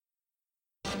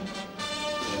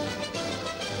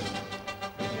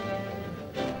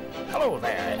Hello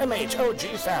there,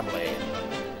 MHOG family,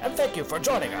 and thank you for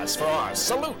joining us for our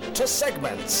Salute to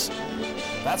Segments.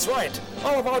 That's right,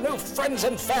 all of our new friends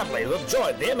and family who have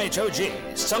joined the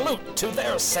MHOG, salute to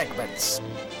their segments.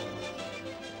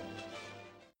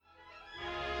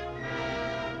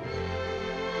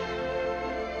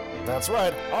 That's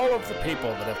right, all of the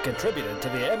people that have contributed to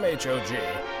the MHOG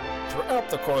throughout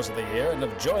the course of the year and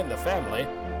have joined the family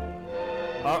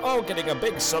are all getting a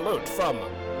big salute from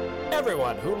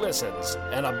everyone who listens,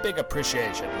 and a big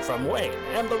appreciation from Wayne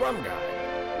and the Rum Guy.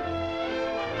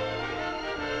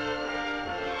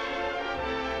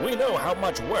 We know how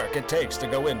much work it takes to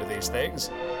go into these things,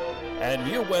 and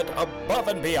you went above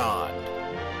and beyond.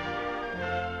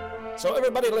 So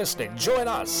everybody listening, join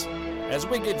us as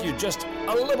we give you just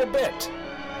a little bit,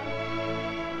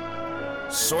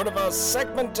 sort of a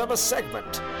segment of a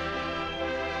segment,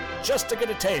 just to get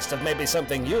a taste of maybe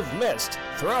something you've missed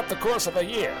throughout the course of a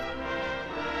year.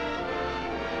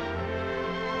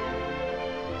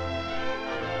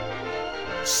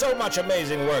 So much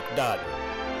amazing work done.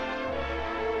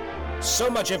 So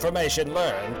much information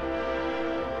learned.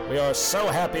 We are so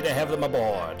happy to have them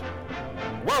aboard.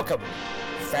 Welcome,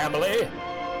 family.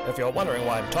 If you're wondering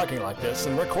why I'm talking like this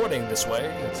and recording this way,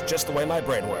 it's just the way my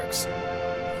brain works.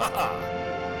 Haha.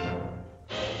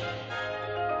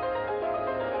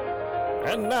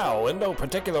 And now, in no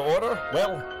particular order,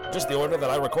 well, just the order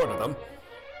that I recorded them,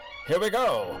 here we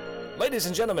go. Ladies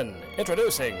and gentlemen,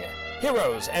 introducing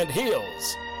Heroes and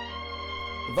Heels,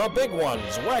 the Big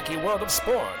One's Wacky World of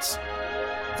Sports,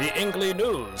 the Ingley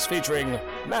News featuring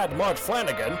Mad Mart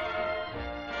Flanagan,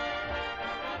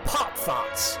 Pop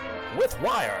Thoughts with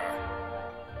Wire,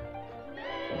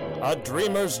 A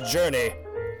Dreamer's Journey,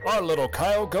 Our Little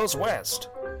Kyle Goes West,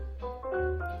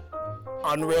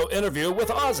 Unreal Interview with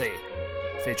Ozzy,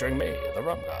 featuring me, the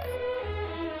Rum Guy,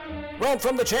 Run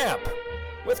from the Champ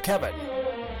with Kevin,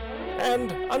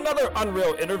 and another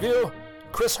Unreal Interview,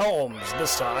 Chris Holmes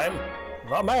this time,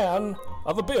 the man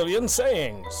of a billion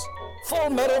sayings, Full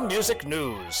Metal Music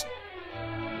News,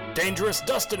 Dangerous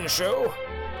Dustin Show,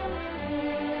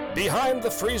 Behind the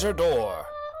Freezer Door,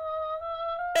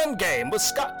 Endgame with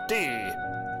Scott D,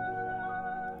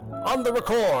 On the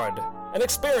Record, an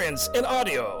experience in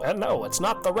audio, and no, it's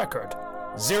not the record,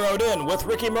 Zeroed In with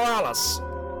Ricky Morales,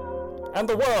 and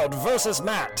The World versus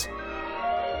Matt.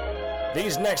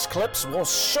 These next clips will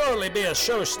surely be a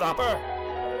showstopper.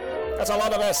 That's a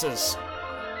lot of S's.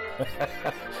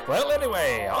 Well,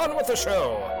 anyway, on with the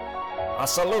show. A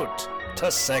salute to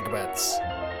segments.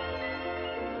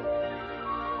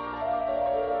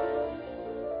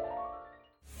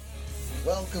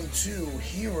 Welcome to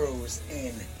Heroes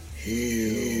and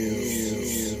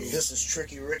Heels. This is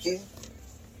Tricky Ricky.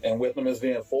 And with them is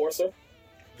the Enforcer.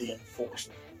 The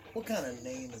Enforcer. What kind of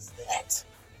name is that?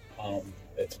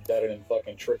 It's better than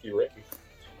fucking Tricky Ricky.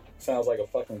 Sounds like a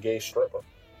fucking gay stripper.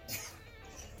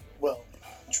 Well,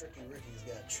 Tricky Ricky's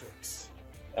got tricks.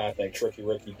 I think Tricky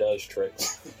Ricky does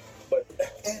tricks. But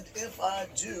and if I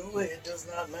do, it does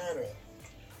not matter.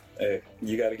 Hey,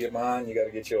 you gotta get mine, you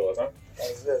gotta get yours, huh?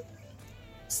 That's it.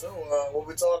 So, what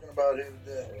we talking about here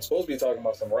today? We're supposed to be talking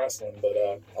about some wrestling, but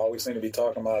all we seem to be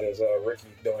talking about is Ricky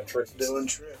doing tricks. Doing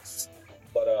tricks.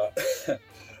 But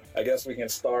I guess we can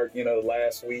start,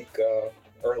 last week,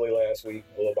 early last week,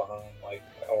 a little behind, like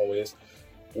always.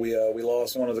 We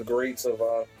lost one of the greats of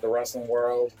the wrestling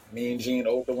world, Mean Gene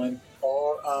Okerlund.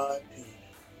 R.I.P.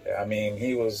 Yeah, I mean,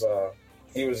 he was up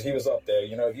there.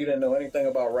 If you didn't know anything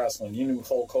about wrestling, you knew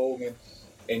Hulk Hogan,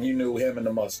 and you knew him and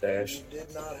the mustache. You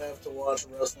did not have to watch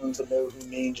wrestling to know who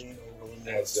Mean Gene Okerlund was.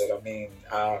 That's it. I mean,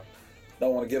 I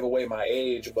don't want to give away my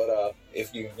age, but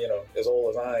if you as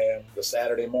old as I am, the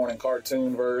Saturday morning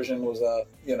cartoon version was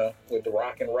with the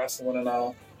Rock and wrestling and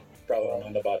all. Probably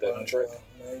don't know about that, huh, Trick?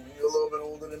 Man, you're a little bit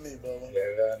older than me, brother.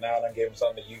 Yeah, now I done gave him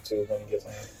something to YouTube when he gets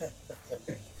home.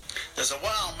 There's a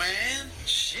wild man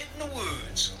shit in the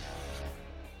woods.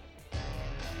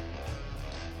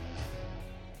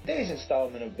 Today's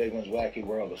installment of Big One's Wacky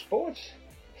World of Sports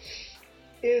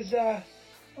is,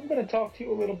 I'm going to talk to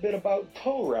you a little bit about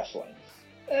toe wrestling.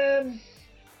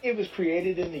 It was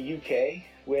created in the UK,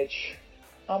 which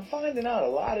I'm finding out a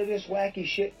lot of this wacky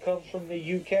shit comes from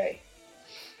the UK.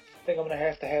 I think I'm going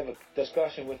to have a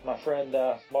discussion with my friend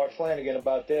Mart Flanagan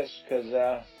about this,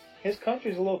 because his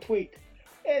country's a little tweaked.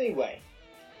 Anyway,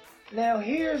 now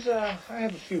here's, I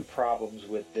have a few problems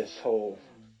with this whole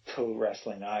toe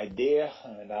wrestling idea,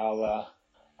 and I'll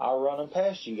run them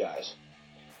past you guys.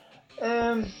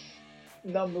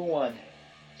 Number one,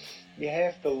 you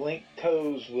have to link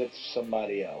toes with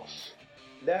somebody else.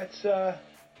 That's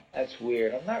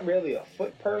weird. I'm not really a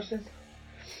foot person,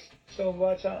 so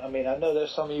much. I mean, I know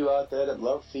there's some of you out there that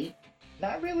love feet.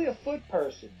 Not really a foot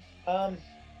person. I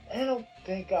don't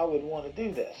think I would want to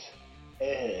do this.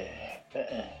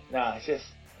 Nah, it's just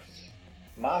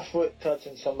my foot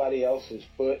touching somebody else's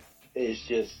foot is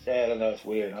just, I don't know, it's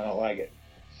weird. I don't like it.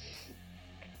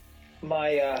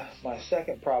 My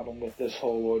second problem with this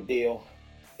whole ordeal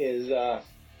is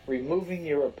removing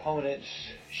your opponent's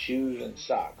shoes and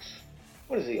socks.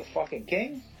 What is he, a fucking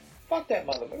king? Fuck that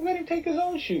motherfucker. Let him take his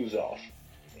own shoes off.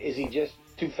 Is he just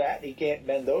too fat and he can't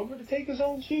bend over to take his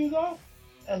own shoes off?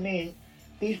 I mean,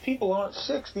 these people aren't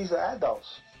 6. These are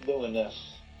adults doing this.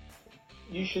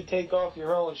 You should take off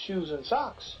your own shoes and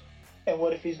socks. And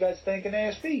what if he's got stinking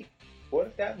ass feet? What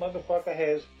if that motherfucker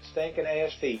has stinking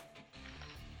ass feet?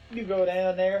 You go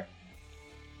down there,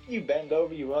 you bend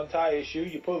over, you untie his shoe,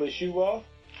 you pull his shoe off,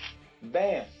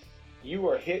 bam, you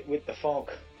are hit with the funk.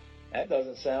 That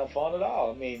doesn't sound fun at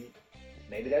all. I mean,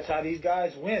 maybe that's how these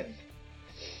guys win.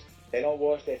 They don't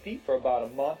wash their feet for about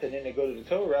a month, and then they go to the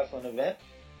toe wrestling event.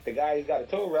 The guy who's got to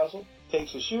toe wrestle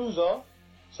takes his shoes off.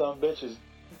 Some bitch is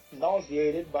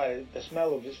nauseated by the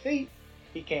smell of his feet.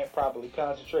 He can't properly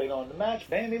concentrate on the match.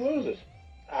 Bam, he loses.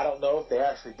 I don't know if they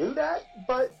actually do that,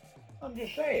 but I'm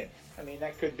just saying. I mean,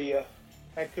 that could be a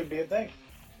thing. I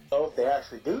don't know if they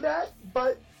actually do that,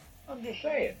 but I'm just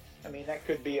saying. I mean, that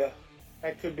could be a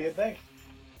thing.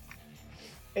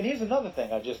 And here's another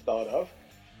thing I just thought of.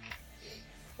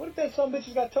 What if that some bitch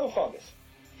has got toe fungus?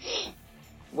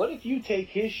 What if you take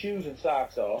his shoes and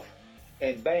socks off,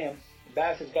 and bam, the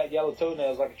bastard's got yellow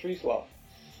toenails like a tree sloth.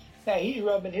 Now he's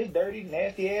rubbing his dirty,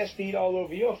 nasty ass feet all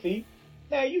over your feet.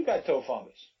 Now you got toe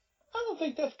fungus. I don't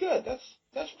think that's good.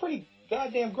 That's pretty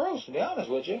goddamn gross, to be honest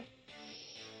with you.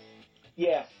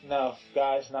 Yeah, no,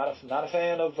 guys, not a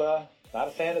fan of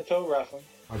toe wrestling.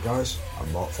 Hi guys,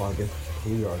 I'm Mark Flanagan,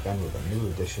 here we are again with a new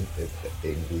edition of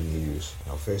England News.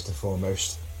 Now first and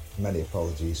foremost, many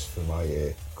apologies for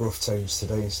my gruff tones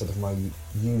today instead of my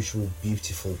usual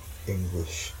beautiful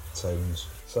English tones.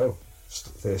 So,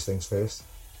 first things first,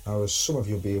 now as some of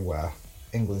you will be aware,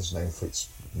 England's known for its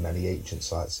many ancient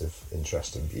sites of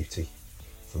interest and beauty,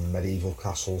 from medieval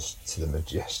castles to the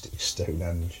majestic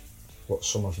Stonehenge. What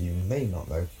some of you may not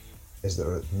know is that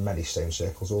there are many stone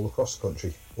circles all across the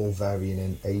country, all varying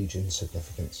in age and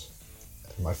significance.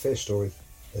 And my first story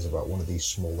is about one of these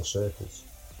smaller circles.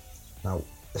 Now,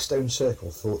 a stone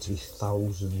circle thought to be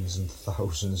thousands and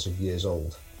thousands of years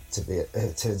old,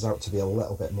 it turns out to be a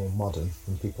little bit more modern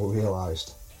than people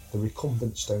realised. The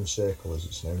recumbent stone circle, as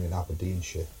it's known in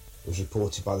Aberdeenshire, was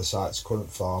reported by the site's current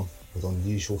farm with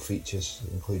unusual features,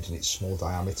 including its small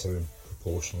diameter and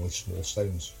proportionally small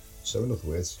stones. So in other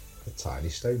words, a tiny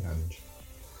Stonehenge.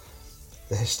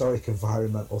 The Historic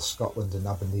Environmental Scotland and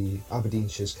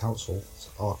Aberdeenshire's Council's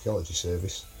Archaeology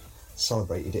Service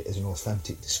celebrated it as an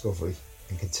authentic discovery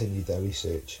and continued their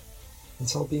research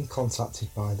until being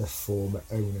contacted by the former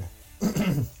owner,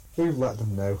 who let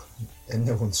them know in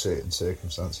no uncertain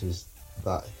circumstances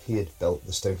that he had built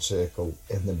the stone circle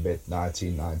in the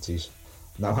mid-1990s.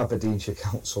 Now Aberdeenshire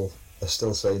Council are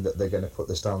still saying that they're going to put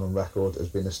this down on record as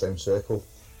being a stone circle,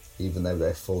 even though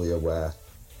they're fully aware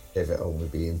of it only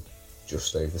being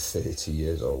just over 30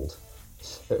 years old.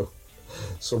 So,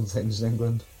 some things in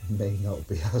England may not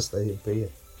be as they appear.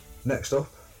 Next up,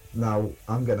 now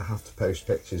I'm going to have to post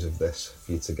pictures of this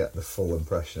for you to get the full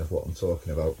impression of what I'm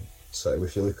talking about. So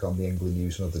if you look on the England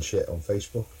News and Other Shit on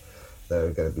Facebook, there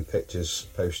are going to be pictures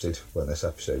posted when this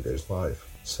episode goes live.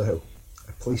 So,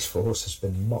 a police force has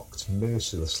been mocked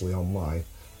mercilessly online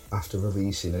after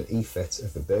releasing an e-fit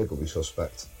of a burglary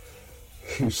suspect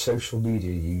whose social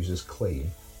media users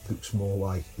claim looks more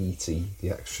like E.T. the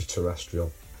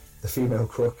extraterrestrial. The female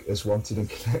crook is wanted in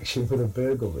connection with a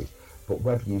burglary, but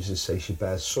web users say she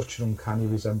bears such an uncanny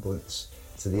resemblance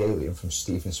to the alien from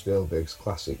Steven Spielberg's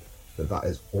classic that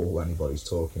is all anybody's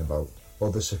talking about.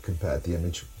 Others have compared the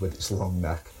image with its long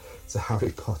neck to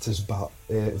Harry Potter's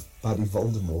baddie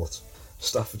Voldemort.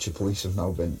 Staffordshire police have now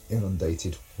been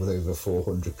inundated with over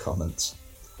 400 comments,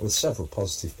 with several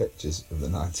positive pictures of the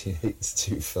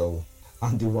 1982 film.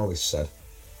 Andy Wallace said,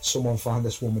 "Someone find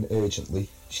this woman urgently,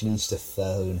 she needs to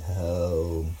phone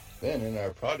home." Then in our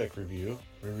product review,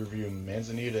 we review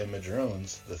Manzanita and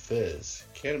Madrone's The Fizz,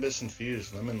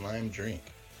 cannabis-infused lemon lime drink.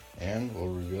 And we'll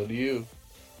reveal to you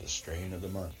the strain of the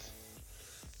month.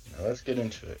 Now let's get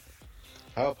into it.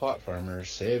 How pot farmers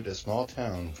saved a small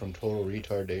town from total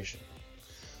retardation.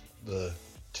 The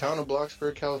town of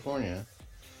Bloxburg, California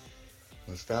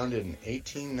was founded in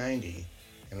 1890,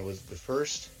 and it was the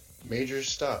first major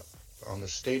stop on the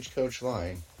stagecoach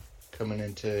line coming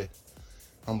into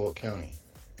Humboldt County.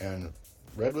 And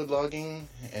redwood logging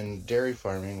and dairy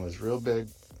farming was real big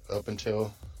up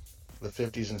until the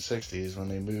 50s and 60s when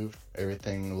they moved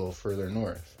everything a little further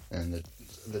north. And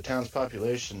the town's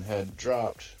population had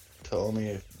dropped to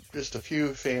only just a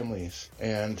few families.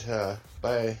 And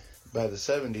by the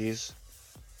 70s,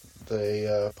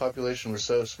 the population was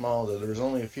so small that there was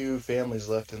only a few families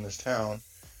left in this town,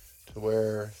 to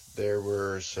where there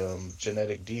were some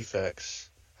genetic defects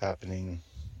happening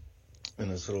in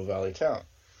this little valley town.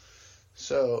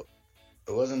 So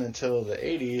it wasn't until the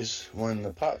 80s when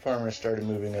the pot farmers started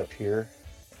moving up here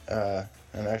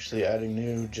and actually adding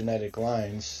new genetic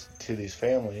lines to these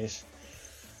families,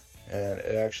 and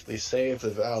it actually saved the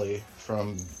valley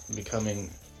from becoming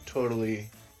totally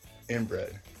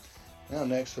inbred. Now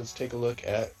next, let's take a look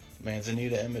at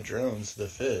Manzanita and Madrone's The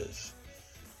Fizz,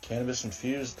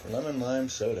 cannabis-infused lemon-lime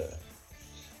soda.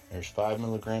 There's 5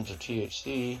 milligrams of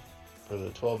THC for the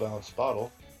 12-ounce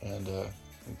bottle, and it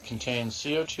contains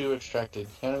CO2 extracted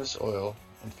cannabis oil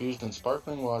infused in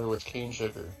sparkling water with cane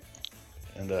sugar.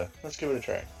 And let's give it a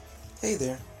try. Hey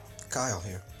there, Kyle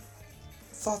here.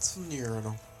 Thoughts from the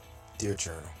urinal, dear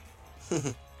journal.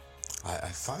 I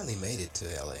finally made it to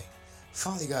LA.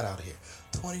 Finally got out of here.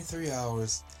 23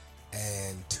 hours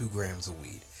and 2 grams of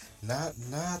weed. Not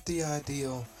the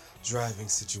ideal driving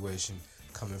situation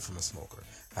coming from a smoker.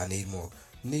 I need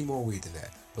more weed than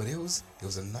that. But it was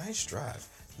a nice drive.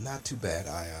 Not too bad.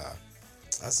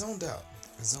 I zoned out.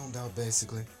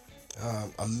 Basically.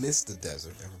 I missed the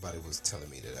desert. Everybody was telling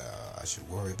me that I should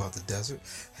worry about the desert.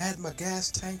 Had my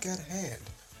gas tank at hand.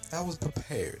 I was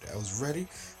prepared. I was ready.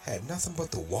 Had nothing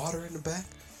but the water in the back.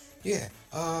 Yeah.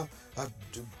 I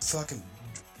fucking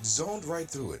zoned right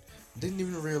through it. Didn't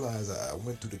even realize I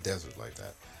went through the desert like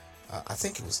that. I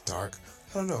think it was dark.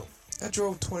 I don't know. I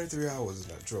drove 23 hours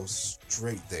and I drove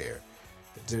straight there.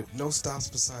 There no stops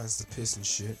besides the piss and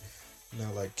shit.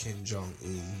 Not like Kim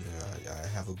Jong-un. I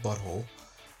have a butthole.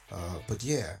 But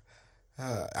yeah,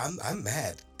 I'm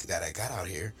mad that I got out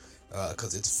here,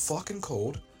 cause it's fucking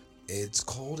cold. It's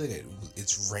cold and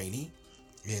it's rainy,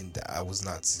 and I was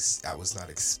not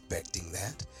expecting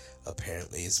that.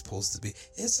 Apparently, it's supposed to be.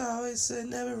 It's always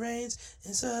never rains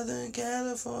in Southern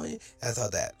California. I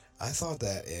thought that,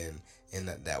 and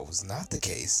that was not the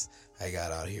case. I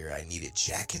got out here. I needed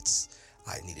jackets.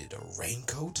 I needed a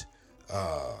raincoat.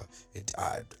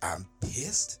 I'm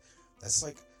pissed. That's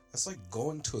like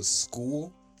going to a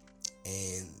school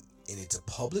and it's a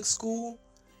public school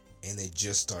and they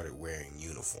just started wearing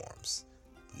uniforms.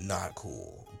 Not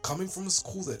cool. Coming from a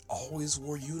school that always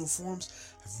wore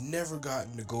uniforms, I've never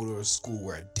gotten to go to a school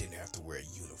where I didn't have to wear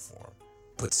a uniform.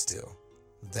 But still,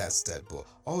 that's that bull.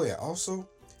 Oh yeah, also,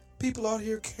 people out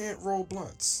here can't roll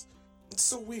blunts. It's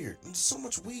so weird. There's so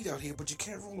much weed out here, but you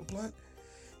can't roll a blunt.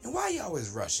 And why are you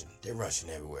always rushing? They're rushing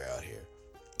everywhere out here.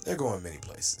 They're going many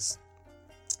places.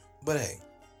 But hey,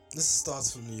 this is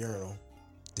Thoughts from the Urinal,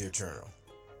 dear journal.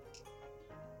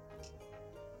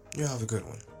 You have a good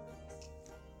one.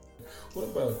 What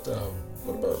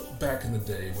about back in the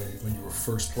day when you were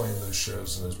first playing those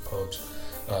shows in those pubs?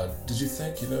 Did you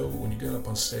think, when you got up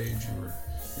on stage, you were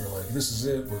like, this is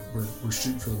it. We're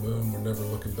shooting for the moon. We're never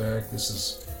looking back. This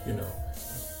is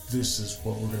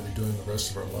what we're going to be doing the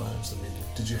rest of our lives. I mean,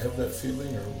 did you have that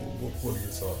feeling, or what are your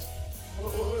thoughts? I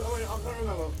can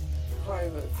remember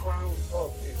playing the Crown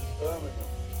Pub in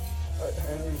Birmingham at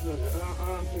Henry's Wood, and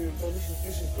I'm thinking, well, this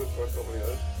is good for a couple of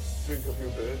years. Drink a few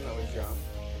beers and have a jam.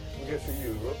 We get to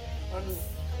Europe, and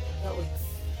that was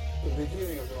the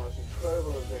beginning of the most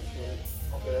incredible adventure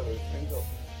I could ever think of.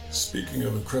 Speaking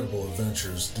of incredible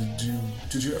adventures,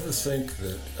 did you ever think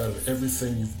that out of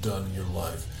everything you've done in your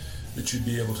life, that you'd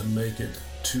be able to make it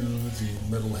to the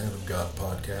Metal Hand of God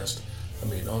podcast? I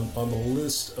mean, on the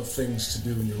list of things to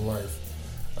do in your life,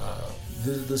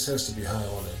 this has to be high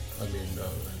on it. I mean,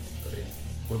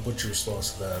 what's your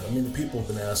response to that? I mean, the people have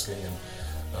been asking, and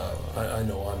I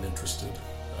know I'm interested.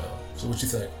 So what you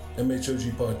think?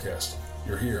 MHOG podcast,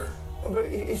 you're here. But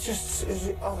it's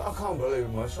I can't believe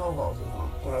it myself half the time.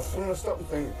 When I stop and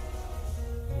think,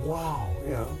 wow,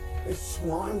 it's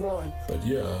mind-blowing. But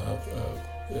yeah,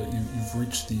 you've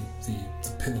reached the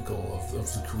pinnacle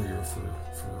of the career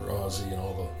for Ozzy and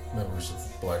all the members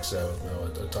of Black Sabbath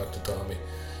now. I talked to Tommy,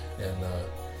 and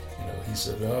he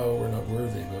said, "Oh, we're not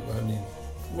worthy." But I mean,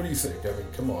 what do you think? I mean,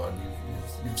 come on,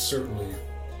 you've certainly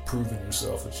proven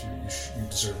yourself that you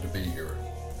deserve to be here.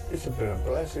 It's a bit of a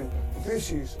blessing.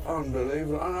 This is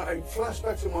unbelievable. And I flash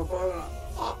back to my father.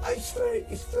 It's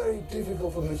very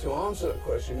difficult for me to answer that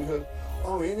question because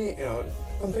I'm in it.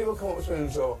 When people come up to me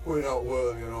and say, "We're not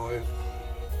worthy,"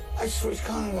 it's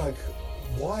kind of like,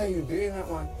 why are you being that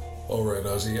way? All right,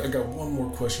 Ozzy, I got one more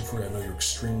question for you. I know you're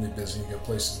extremely busy. You got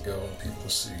places to go and people to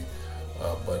see.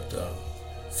 But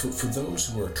For those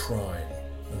who are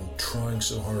trying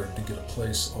so hard to get a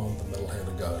place on the Metal Hand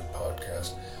of God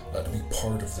podcast, to be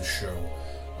part of the show,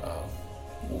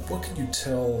 what can you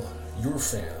tell your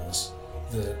fans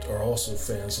that are also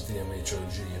fans of the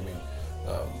MHOG? I mean,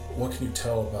 what can you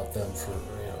tell about them for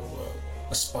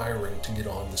aspiring to get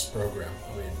on this program?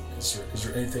 I mean, is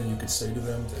there anything you could say to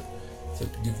them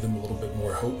that give them a little bit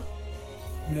more hope?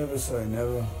 Never say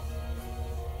never.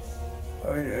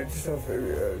 I mean, just have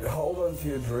to hold on to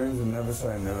your dreams and never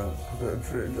say never. I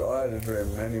had a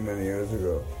dream many years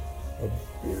ago of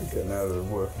getting out of the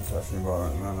working class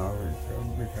environment, and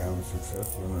I became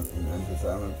successful in the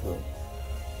entertainment field.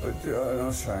 But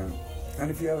no shame.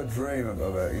 And if you have a dream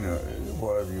about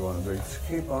whatever you want to do, just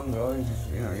keep on going.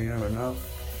 You never know.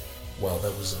 Wow,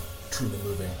 that was truly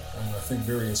moving, and I think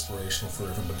very inspirational for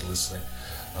everybody listening.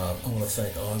 I want to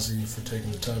thank Ozzy for taking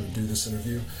the time to do this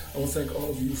interview. I want to thank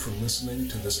all of you for listening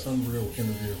to this unreal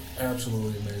interview.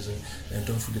 Absolutely amazing. And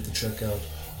don't forget to check out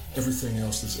everything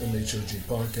else that's MHOG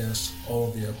Podcast, all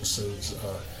of the episodes.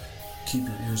 Keep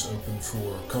your ears open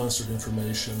for concert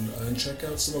information, and check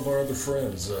out some of our other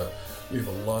friends. We have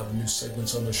a lot of new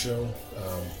segments on the show,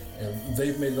 and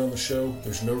they've made it on the show.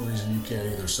 There's no reason you can't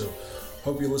either. So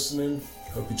hope you listen in.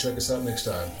 Hope you check us out next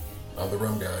time. I'm the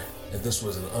Rum Guy, and this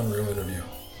was an unreal interview.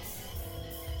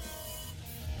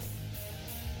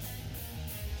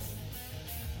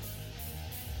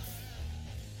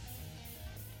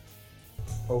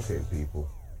 Okay, people,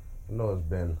 I know it's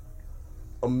been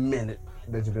a minute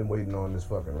that you've been waiting on this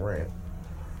fucking rant,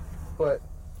 but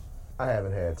I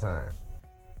haven't had time.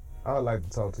 I would like to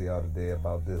talk to y'all today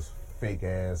about this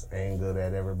fake-ass anger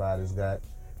that everybody's got,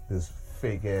 this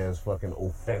fake-ass fucking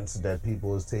offense that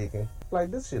people is taking. Like,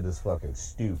 this shit is fucking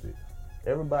stupid.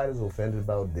 Everybody's offended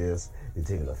about this, they're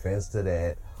taking offense to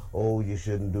that. Oh, you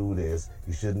shouldn't do this,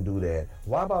 you shouldn't do that.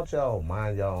 Why about y'all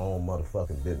mind y'all own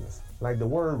motherfucking business? Like the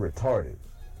word retarded.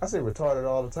 I say retarded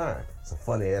all the time. It's a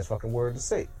funny ass fucking word to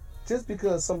say. Just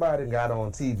because somebody got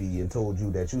on TV and told you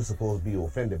that you supposed to be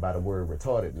offended by the word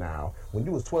retarded now, when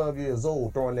you was 12 years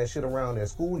old throwing that shit around at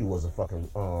school, you wasn't fucking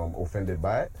offended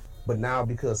by it. But now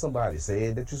because somebody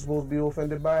said that you're supposed to be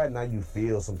offended by it, now you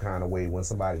feel some kind of way when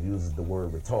somebody uses the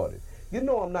word retarded. You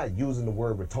know I'm not using the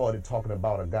word retarded talking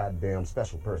about a goddamn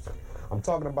special person. I'm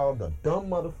talking about the dumb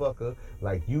motherfucker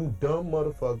like you dumb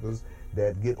motherfuckers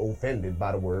that get offended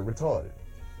by the word retarded.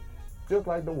 Just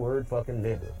like the word fucking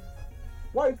nigger.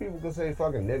 White people can say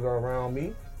fucking nigger around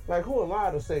me. Like, who am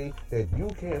I to say that you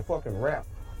can't fucking rap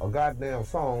a goddamn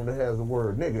song that has the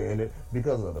word nigger in it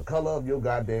because of the color of your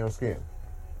goddamn skin?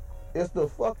 It's the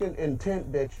fucking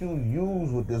intent that you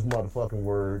use with this motherfucking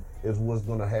word is what's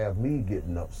gonna have me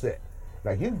getting upset.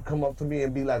 Like, you can come up to me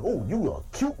and be like, oh, you a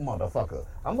cute motherfucker.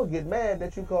 I'm gonna get mad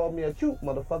that you called me a cute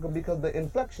motherfucker because the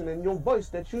inflection in your voice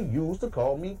that you use to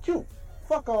call me cute.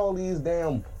 Fuck all these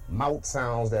damn mouth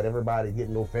sounds that everybody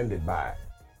getting offended by.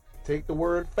 Take the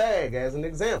word fag as an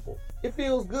example. It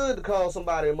feels good to call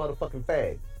somebody a motherfucking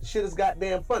fag. The shit is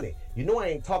goddamn funny. You know I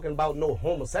ain't talking about no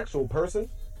homosexual person.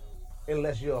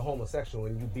 Unless you're a homosexual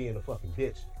and you being a fucking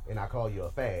bitch and I call you a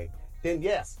fag. Then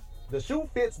yes, the shoe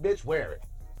fits, bitch, wear it.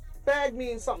 Fag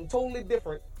means something totally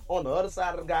different on the other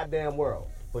side of the goddamn world.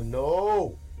 But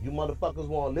no, you motherfuckers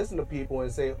want to listen to people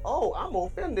and say, oh, I'm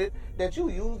offended that you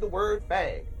use the word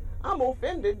fag. I'm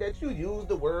offended that you use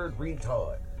the word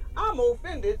retard. I'm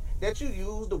offended that you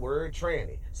use the word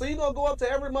tranny. So you gonna go up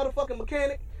to every motherfucking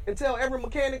mechanic and tell every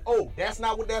mechanic, oh, that's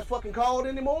not what that's fucking called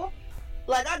anymore?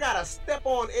 Like, I gotta step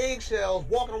on eggshells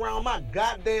walking around my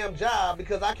goddamn job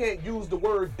because I can't use the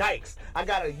word dykes. I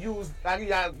gotta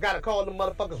call them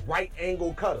motherfuckers right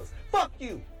angle cutters. Fuck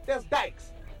you, that's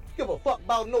dykes. Give a fuck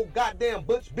about no goddamn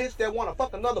butch bitch that wanna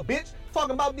fuck another bitch.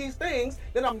 Talking about these things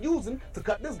that I'm using to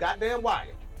cut this goddamn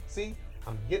wire. See,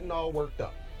 I'm getting all worked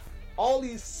up. All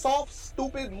these soft,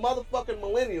 stupid motherfucking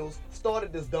millennials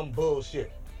started this dumb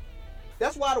bullshit.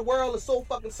 That's why the world is so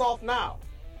fucking soft now.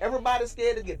 Everybody's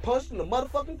scared to get punched in the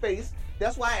motherfucking face.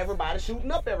 That's why everybody's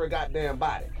shooting up every goddamn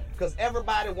body. Because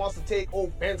everybody wants to take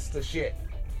offense to shit.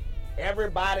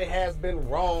 Everybody has been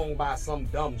wronged by some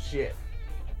dumb shit.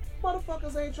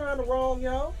 Motherfuckers ain't trying to wrong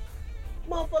y'all.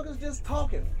 Motherfuckers just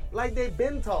talking like they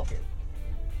been talking.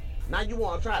 Now you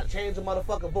want to try to change the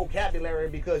motherfucking vocabulary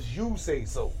because you say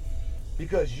so.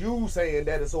 Because you saying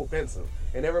that it's offensive.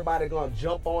 And everybody gonna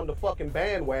jump on the fucking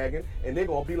bandwagon and they're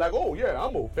gonna be like, oh yeah,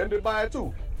 I'm offended by it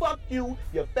too. Fuck you,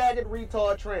 you faggot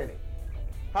retard tranny.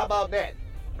 How about that?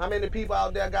 How many people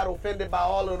out there got offended by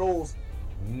all of those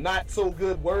not so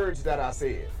good words that I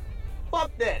said?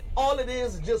 Fuck that. All it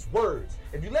is just words.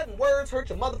 If you letting words hurt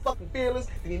your motherfucking feelings,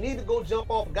 then you need to go jump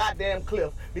off a goddamn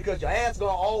cliff because your ass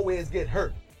gonna always get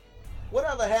hurt.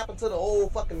 Whatever happened to the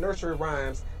old fucking nursery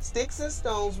rhymes? Sticks and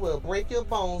stones will break your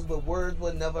bones, but words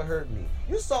will never hurt me.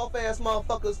 You soft-ass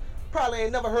motherfuckers probably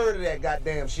ain't never heard of that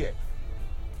goddamn shit.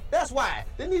 That's why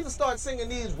they need to start singing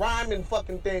these rhyming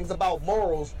fucking things about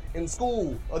morals in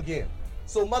school again.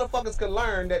 So motherfuckers can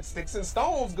learn that sticks and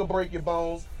stones will break your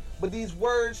bones, but these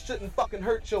words shouldn't fucking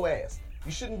hurt your ass.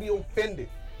 You shouldn't be offended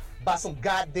by some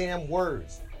goddamn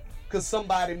words. Cause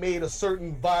somebody made a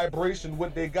certain vibration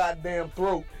with their goddamn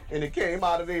throat and it came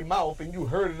out of their mouth and you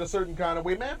heard it a certain kind of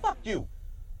way. Man, fuck you.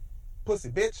 Pussy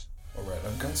bitch. Alright,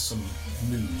 I've got some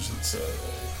news. It's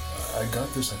I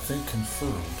got this, I think,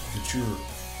 confirmed that you're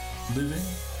living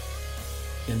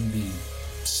in the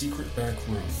secret back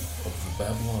room of the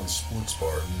Babylon Sports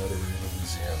Bar in Metairie,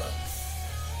 Louisiana.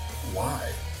 Why?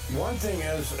 One thing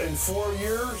is, in 4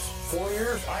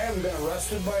 years, I haven't been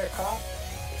arrested by a cop.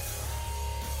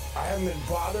 I haven't been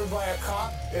bothered by a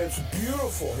cop. It's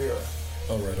beautiful here.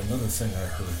 All right, another thing I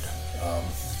heard,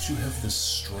 that you have this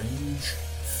strange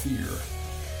fear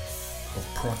of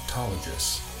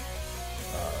proctologists.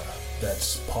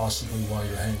 That's possibly why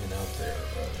you're hanging out there.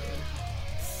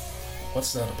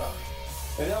 What's that about?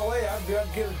 In L.A., I've got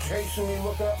kids chasing me,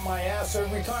 looking up my ass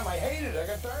every time. I hate it. I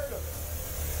got tired of it.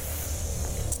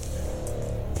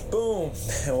 Boom,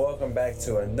 and welcome back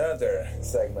to another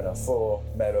segment of Full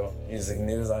Metal Music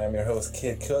News. I am your host,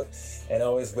 Kid Cook, and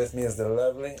always with me is the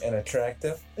lovely and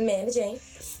attractive Amanda Jane.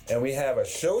 And we have a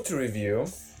show to review,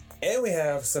 and we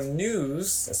have some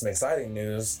news, some exciting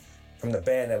news from the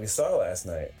band that we saw last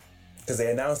night, because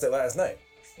they announced it last night.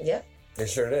 Yep. They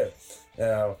sure did.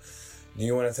 Now, do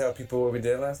you want to tell people what we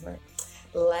did last night?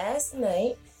 Last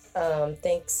night,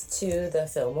 thanks to the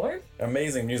Fillmore.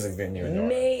 Amazing music venue in New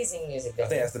Orleans. Amazing music venue. I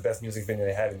think that's the best music venue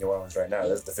they have in New Orleans right now.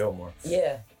 That's the Fillmore.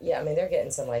 Yeah. I mean, they're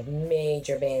getting some like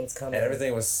major bands coming. And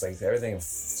everything was like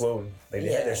flowed. Like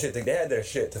they had their shit. They had their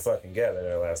shit to fucking gather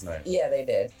there last night. Yeah, they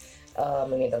did. I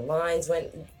mean, the lines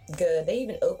went good. They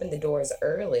even opened the doors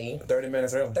early. 30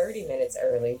 minutes early. 30 minutes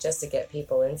early just to get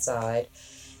people inside.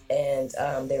 And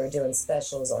they were doing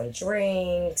specials on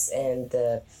drinks and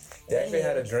They actually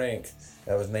had a drink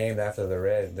that was named after the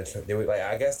Red. They were like,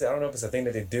 I guess I don't know if it's a thing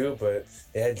that they do, but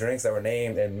they had drinks that were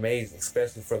named and made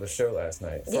especially for the show last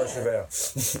night for Chevelle.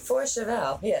 For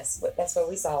Chevelle, yes, that's what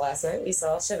we saw last night. We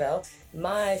saw Chevelle.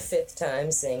 My 5th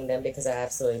time seeing them because I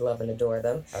absolutely love and adore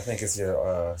them. I think it's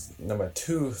your number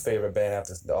 2 favorite band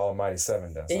after the Almighty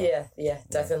Seven. Does. Yeah,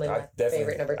 definitely my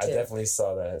favorite number 2. I definitely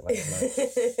saw that last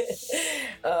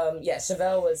night.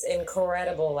 Chevelle was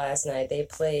incredible last night. They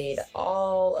played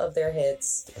all of their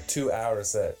hits. A 2-hour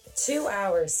set.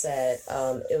 2-hour set.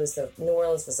 It was New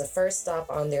Orleans was the first stop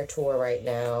on their tour right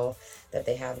now that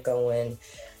they have going.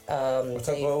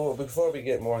 Before we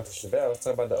get more into Chevelle, let's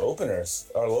talk about the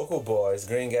openers. Our local boys,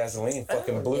 Green Gasoline,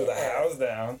 fucking blew the house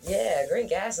down. Yeah, Green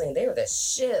Gasoline, they were the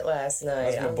shit last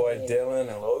night. That's my boy Dylan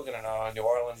and Logan and all New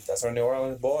Orleans. That's our New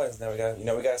Orleans boys. Now we got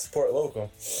to support local.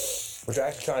 We're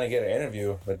actually trying to get an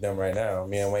interview with them right now.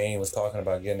 Me and Wayne was talking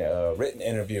about getting a written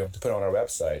interview to put on our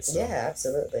website. So. Yeah,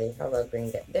 absolutely. I love Green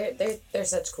Gasoline. They're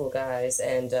such cool guys,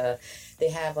 and they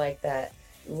have like that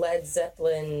Led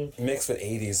Zeppelin mixed with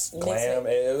 80s glam.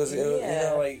 It was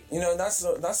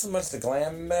not so much the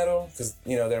glam metal because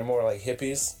they're more like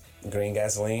hippies. Green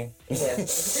Gasoline. Yeah.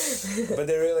 But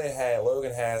they really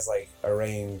Logan has like a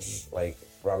range like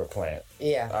Robert Plant.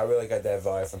 Yeah. I really got that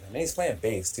vibe from him. And he's playing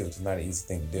bass too, which is not an easy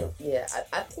thing to do. Yeah,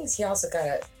 I think he also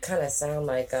got kind of sound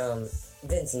like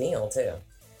Vince Neil too.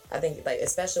 I think, like,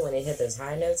 especially when they hit those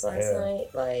high notes last night,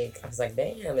 like, I was like,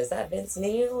 damn, is that Vince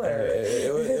Neil? Or...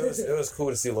 It was cool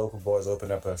to see local boys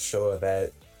open up a show at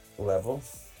that level,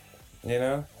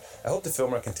 I hope the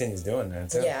Fillmore continues doing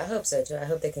that, too. Yeah, I hope so, too. I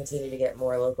hope they continue to get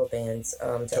more local bands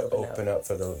to open up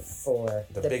for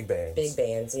the big bands. Big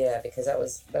bands, yeah, because that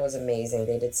was amazing.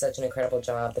 They did such an incredible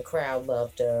job. The crowd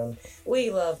loved them. We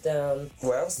loved them.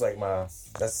 Well, that was like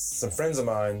that's some friends of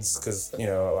mine's, because,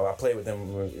 I played with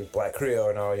them with Black Creole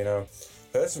and all,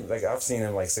 But it's, like, I've seen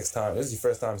them like 6 times. This is your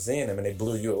first time seeing them, and they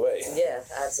blew you away. Yeah,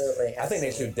 absolutely. I think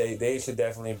they should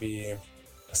definitely be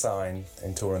signed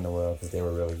and touring the world because they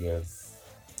were really good.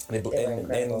 They didn't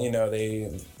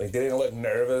look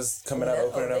nervous coming out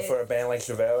opening up for a band like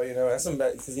Chevelle. That's some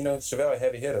because Chevelle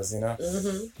heavy hitters.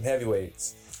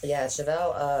 Heavyweights. Yeah,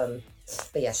 Chevelle.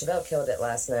 But yeah, Chevelle killed it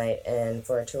last night, and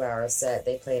for a 2-hour set,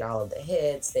 they played all of the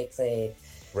hits. They played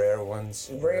rare ones,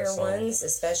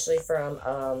 especially from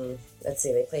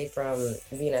they played from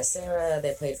Vina Sarah,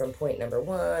 they played from Point Number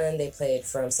 1, they played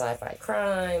from Sci-Fi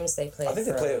Crimes, they played. I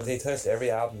think they touched every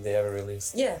album they ever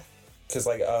released. Yeah, because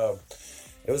like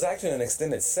it was actually an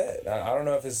extended set. I don't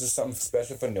know if it's just something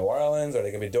special for New Orleans or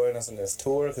they're going to be doing this on this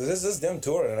tour. Because this is them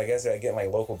touring, and I guess they're getting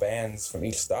like local bands from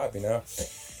each stop, you know?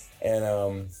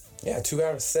 And yeah,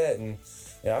 2-hour set. And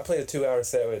I played a 2-hour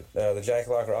set with the Jack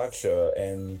Lock Rock Show,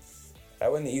 and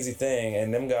that wasn't an easy thing.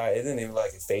 And them guys, it didn't even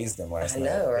like it phased them last night.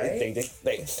 I know, right?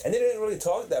 They, and they didn't really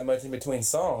talk that much in between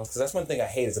songs, because that's one thing I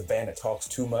hate is a band that talks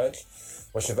too much.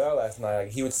 With Chevelle last night,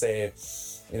 like, he would say,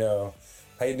 you know,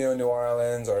 how you doing, New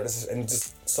Orleans, or this is, and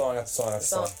just song after song after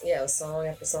song. Yeah, it was song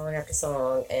after song after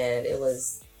song, and it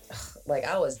was like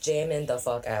I was jamming the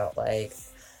fuck out. Like,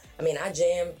 I mean, I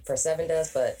jammed for Seven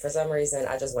Dust, but for some reason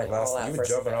I just went all out. You were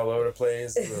jumping all over the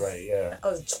place. You were like, yeah. I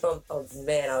was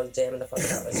jamming the fuck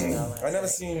out. I never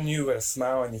seen you with a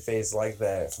smile on your face like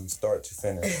that from start to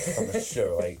finish on the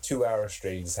show. Like 2 hours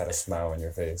straight, you just had a smile on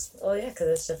your face. Oh yeah, because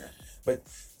it's Chevelle. But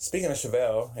speaking of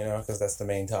Chevelle, you know, because that's the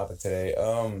main topic today.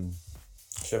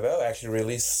 Chevelle actually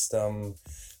released some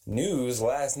news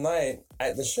last night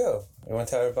at the show. You want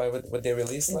to tell everybody what they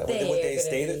released? Like, what they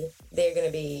stated? They're going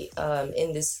to be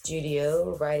in the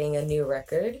studio writing a new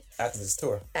record. After this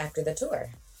tour. After the tour.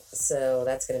 So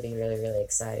that's going to be really, really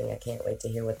exciting. I can't wait to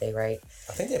hear what they write.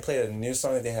 I think they played a new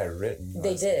song that they had written.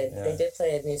 They did. Yeah. They did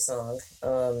play a new song.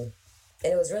 And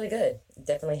it was really good.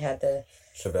 Definitely had the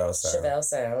Chevelle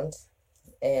sound.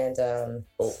 And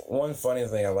one funny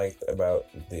thing I liked about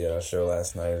the show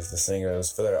last night is the singer. It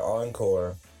was for their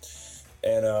encore,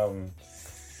 and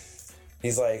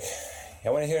he's like,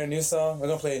 "I want to hear a new song. We're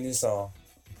gonna play a new song,"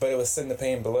 but it was "Send the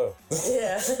Pain Below."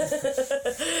 Yeah. He's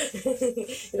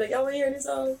like, "I want to hear a new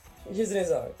song. Here's a new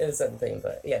song." It was "Send the Pain,"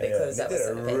 but yeah, they closed out with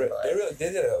 "Send the Pain Below."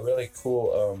 They did a really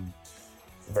cool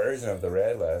version of The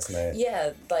Red last night.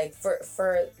 Yeah, like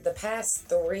for the past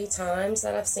 3 times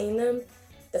that I've seen them.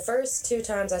 The first 2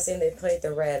 times I've seen they played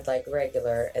The Red like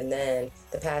regular, and then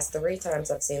the past 3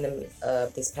 times I've seen them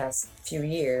these past few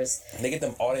years. They get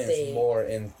them audience more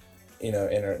in, you know,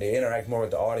 they interact more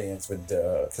with the audience with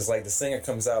because like the singer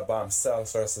comes out by himself,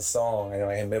 starts the song, and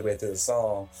like midway through the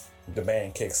song, the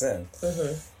band kicks in.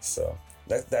 Mm-hmm. So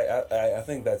I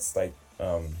think that's like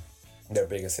their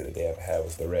biggest hit that they ever had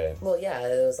was The Red. Well, yeah,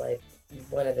 it was like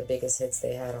one of the biggest hits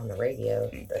they had on the radio.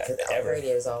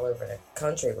 Radios all over the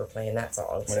country were playing that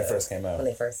song when it first came out. When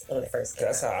they first came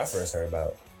That's how I first heard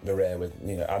about The Red. With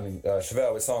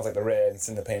Chevelle with songs like The Red and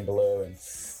 "Send the Pain Below," and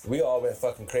we all went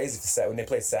fucking crazy when they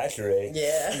played "Saturate."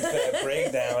 Yeah, that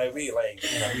breakdown. Like we went.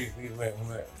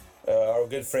 Our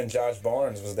good friend Josh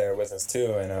Barnes was there with us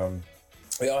too, and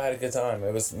we all had a good time.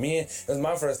 It was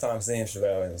my first time seeing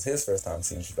Chevelle, and it was his first time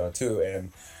seeing Chevelle too,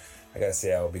 and I gotta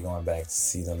say, I will be going back to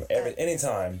see them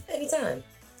anytime. What's up,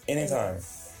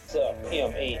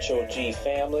 MHOG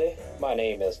family? My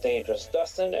name is Dangerous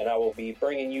Dustin, and I will be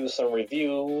bringing you some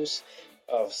reviews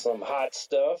of some hot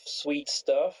stuff, sweet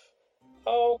stuff,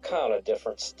 all kind of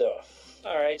different stuff.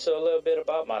 Alright, so a little bit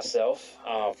about myself.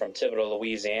 I'm from Thibodaux,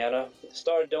 Louisiana.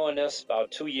 Started doing this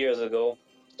about 2 years ago.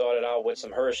 Started out with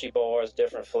some Hershey bars,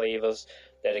 different flavors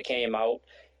that it came out,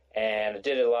 and I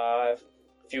did it live.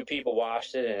 Few people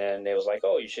watched it, and they was like,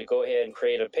 "Oh, you should go ahead and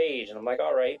create a page." And I'm like,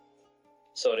 "All right."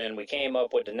 So then we came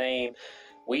up with the name.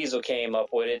 Weasel came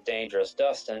up with it, Dangerous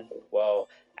Dustin. Well,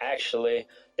 actually,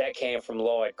 that came from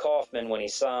Lloyd Kaufman when he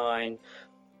signed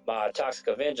my Toxic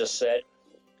Avenger set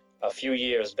a few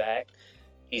years back.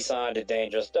 He signed it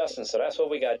Dangerous Dustin, so that's where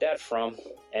we got that from,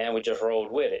 and we just rolled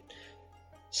with it.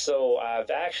 So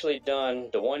I've actually done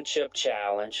the One Chip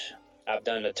Challenge. I've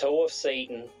done the Toe of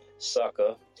Satan,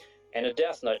 Sucker, and the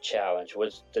Death Nut Challenge,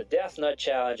 which the Death Nut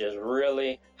Challenge is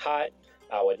really hot.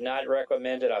 I would not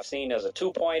recommend it. I've seen there's a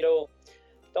 2.0.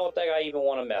 Don't think I even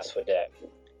want to mess with that.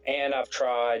 And I've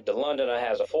tried, the Londoner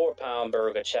has a 4-pound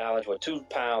burger challenge with 2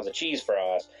 pounds of cheese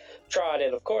fries. Tried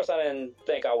it. Of course, I didn't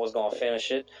think I was going to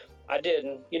finish it. I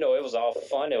didn't. You know, it was all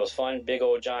fun. It was fun. Big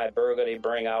old giant burger they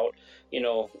bring out. You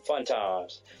know, fun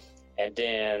times. And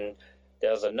then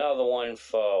there's another one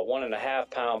for 1.5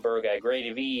 pound burger at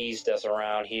Grady V's that's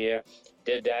around here.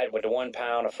 Did that with the 1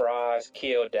 pound of fries.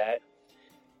 Killed that.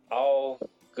 All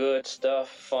good stuff,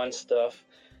 fun stuff.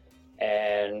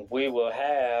 And we will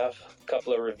have a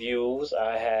couple of reviews.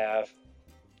 I have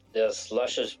this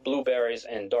Luscious Blueberries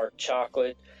and Dark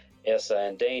Chocolate. It's an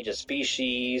endangered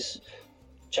species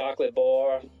chocolate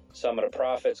bar. Some of the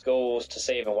profits goes to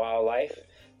saving wildlife.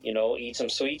 You know, eat some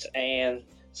sweets and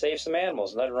save some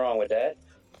animals. Nothing wrong with that.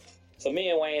 So me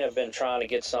and Wayne have been trying to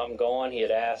get something going. He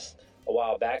had asked a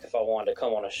while back if I wanted to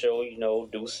come on a show, you know,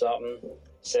 do something,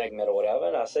 segment or whatever.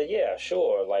 And I said, yeah,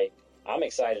 sure. Like, I'm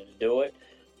excited to do it.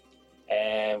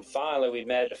 And finally, we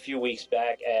met a few weeks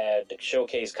back at the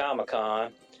Showcase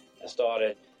Comic-Con and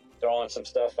started throwing some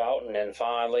stuff out. And then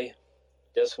finally,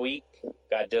 this week.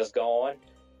 Got this going.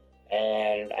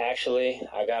 And actually,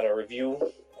 I got a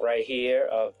review right here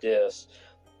of this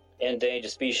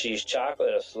endangered species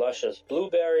chocolate. It's luscious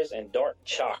blueberries and dark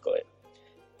chocolate.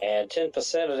 And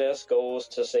 10% of this goes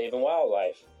to saving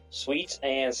wildlife. Sweets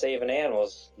and saving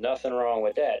animals. Nothing wrong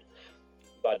with that.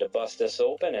 About to bust this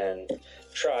open and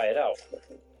try it out.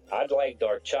 I'd like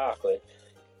dark chocolate,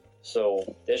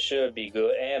 so this should be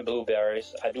good. And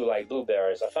blueberries. I do like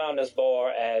blueberries. I found this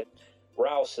bar at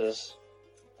Rouse's.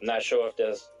 I'm not sure if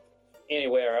there's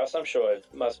anywhere else. I'm sure it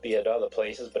must be at other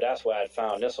places, but that's where I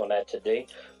found this one at today.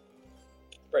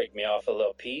 Break me off a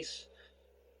little piece.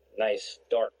 Nice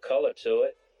dark color to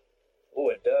it. Oh,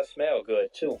 it does smell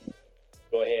good too.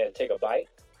 Go ahead and take a bite.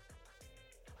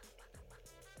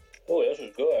 Oh, this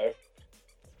is good.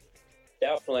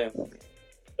 Definitely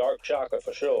dark chocolate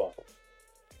for sure.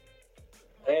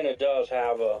 And it does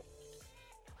have a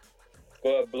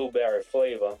good blueberry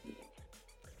flavor.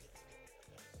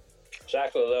 It's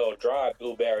actually a little dry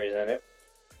blueberries in it.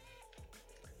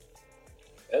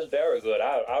 It's very good.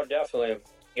 I'll definitely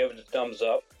give it a thumbs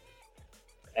up.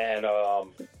 And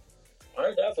I'll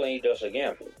definitely eat this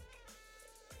again.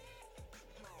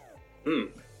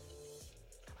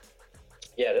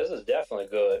 Yeah, this is definitely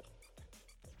good.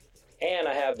 And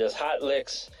I have this Hot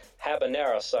Licks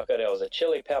habanero sucker. There was a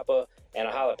chili pepper and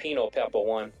a jalapeno pepper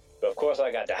one. But of course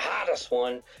I got the hottest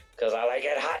one because I like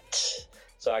it hot.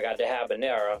 So I got the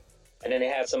habanero. And then they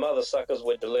had some other suckers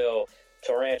with the little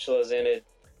tarantulas in it,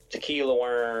 tequila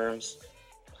worms,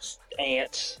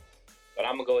 ants. But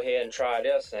I'm going to go ahead and try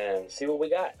this and see what we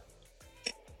got.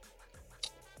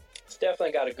 It's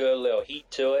definitely got a good little heat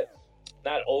to it.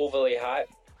 Not overly hot.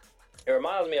 It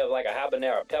reminds me of like a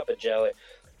habanero pepper jelly,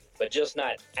 but just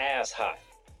not as hot.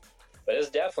 But it's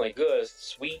definitely good. It's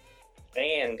sweet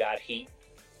and got heat.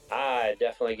 I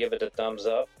definitely give it a thumbs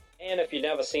up. And if you've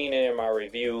never seen any of my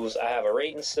reviews, I have a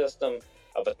rating system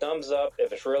of a thumbs up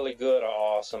if it's really good or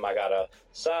awesome. I got a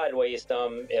sideways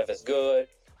thumb if it's good,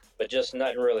 but just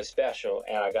nothing really special.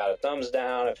 And I got a thumbs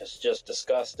down if it's just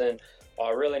disgusting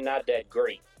or really not that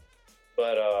great.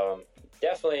 But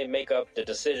definitely make up the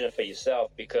decision for yourself,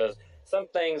 because some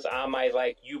things I might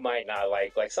like, you might not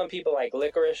like. Like some people like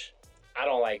licorice. I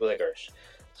don't like licorice.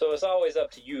 So it's always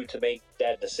up to you to make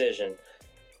that decision.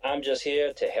 I'm just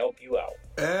here to help you out.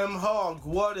 Hog,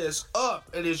 what is up?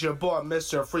 It is your boy,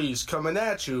 Mr. Freeze, coming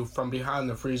at you from behind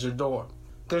the freezer door.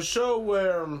 The show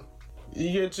where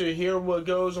you get to hear what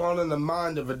goes on in the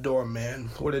mind of a doorman,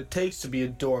 what it takes to be a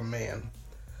doorman,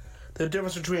 the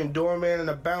difference between a doorman and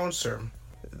a bouncer,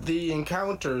 the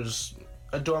encounters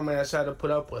a doorman has had to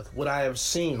put up with, what I have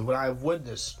seen, what I have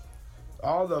witnessed,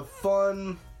 all the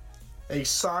fun,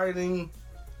 exciting,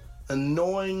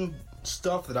 annoying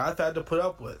stuff that I've had to put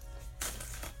up with.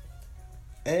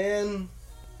 And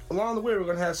along the way, we're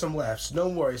going to have some laughs.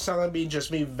 Don't worry, it's not going to be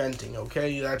just me venting,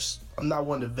 okay? I'm not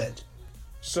one to vent.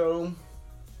 So,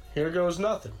 here goes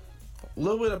nothing. A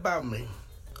little bit about me.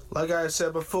 Like I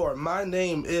said before, my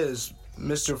name is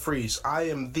Mr. Freeze. I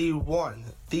am the one,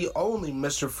 the only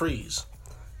Mr. Freeze.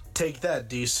 Take that,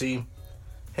 DC.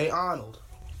 Hey, Arnold,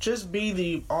 just be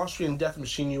the Austrian death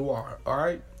machine you are,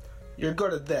 alright? You're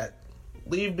good at that.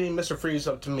 Leave being Mr. Freeze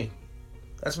up to me.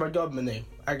 That's my government name.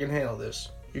 I can handle this.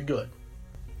 You're good.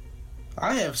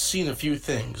 I have seen a few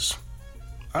things.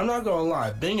 I'm not gonna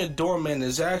lie, being a doorman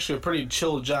is actually a pretty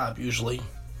chill job usually.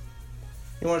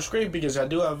 You know, it's great because I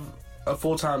do have a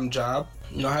full-time job.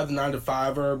 You know, I have the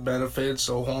 9-to-5er, benefits,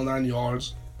 the whole 9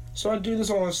 yards. So I do this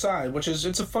on the side,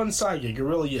 it's a fun side gig, it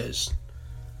really is.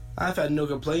 I've had no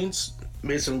complaints,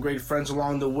 made some great friends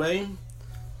along the way,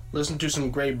 listened to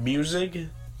some great music, you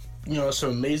know,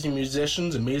 some amazing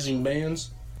musicians, amazing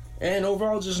bands, and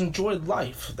overall just enjoyed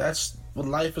life. That's what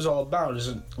life is all about,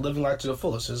 is living life to the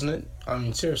fullest, isn't it? I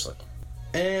mean, seriously.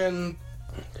 And,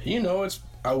 you know,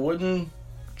 I wouldn't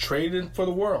trade it for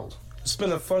the world. It's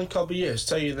been a fun couple years,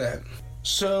 tell you that.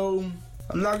 So,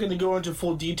 I'm not going to go into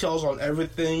full details on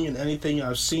everything and anything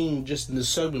I've seen just in this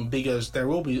segment, because there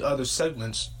will be other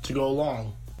segments to go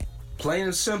along. Plain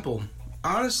and simple.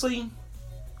 Honestly,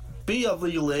 be of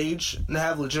legal age and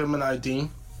have legitimate ID.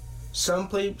 Some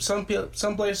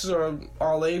places are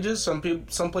all ages. Some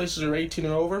places are 18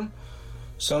 or over.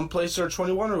 Some places are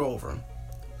 21 or over.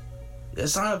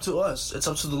 It's not up to us. It's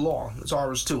up to the law. It's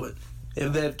ours to it.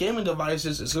 If they have gaming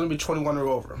devices, it's going to be 21 or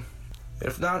over.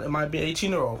 If not, it might be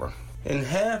 18 or over. And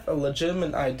have a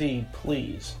legitimate ID,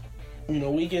 please. You know,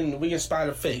 we can spot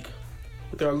a fake.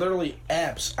 There are literally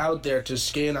apps out there to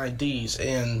scan IDs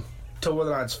and tell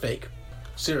whether or not it's fake.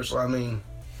 Seriously, I mean,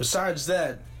 besides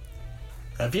that,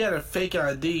 if you had a fake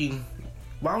ID,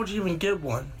 why would you even get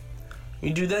one?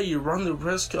 You do that, you run the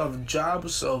risk of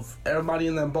jobs of everybody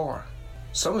in that bar.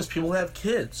 Some of these people have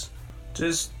kids.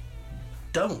 Just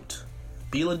don't.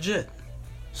 Be legit.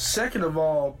 Second of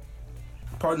all,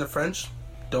 pardon the French,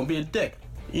 don't be a dick.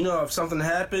 You know, if something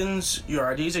happens,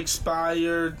 your ID's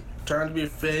expired, trying to be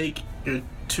fake, you're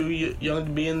too young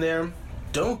to be in there,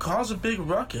 don't cause a big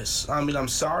ruckus. I mean, I'm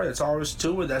sorry, that's all there is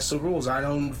to it. That's the rules. I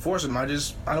don't enforce them. I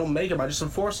don't make them. I just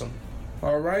enforce them.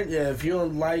 Alright, yeah, if you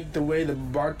don't like the way the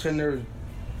bartender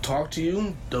talk to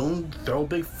you, don't throw a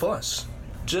big fuss.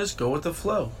 Just go with the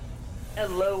flow.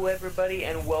 Hello everybody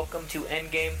and welcome to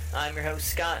Endgame. I'm your host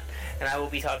Scott and I will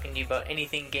be talking to you about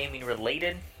anything gaming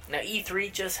related. Now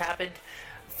E3 just happened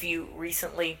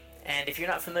recently, and if you're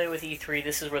not familiar with E3,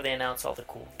 this is where they announce all the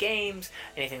cool games,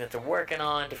 anything that they're working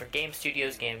on, different game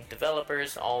studios, game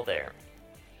developers, all there.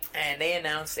 And they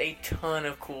announced a ton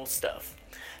of cool stuff.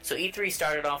 So E3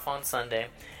 started off on Sunday,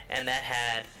 and that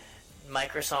had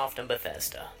Microsoft and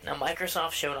Bethesda. Now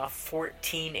Microsoft showed off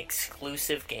 14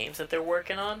 exclusive games that they're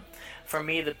working on. For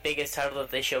me, the biggest title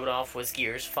that they showed off was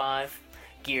Gears 5.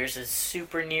 Gears is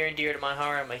super near and dear to my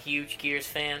heart. I'm a huge Gears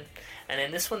fan. And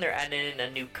in this one, they're adding in a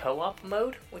new co-op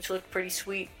mode, which looked pretty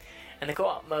sweet. And the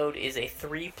co-op mode is a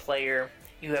 3-player.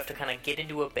 You have to kind of get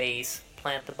into a base,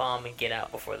 plant the bomb, and get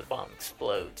out before the bomb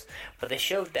explodes. But they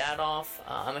showed that off.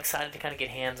 I'm excited to kind of get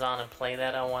hands-on and play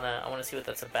that. I wanna see what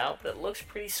that's about. But it looks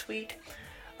pretty sweet.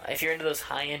 If you're into those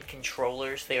high-end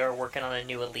controllers, they are working on a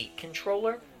new Elite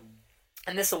controller.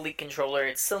 And this Elite controller,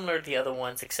 it's similar to the other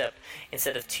ones, except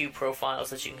instead of 2 profiles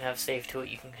that you can have saved to it,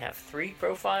 you can have 3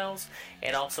 profiles.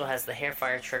 It also has the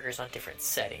hairfire triggers on different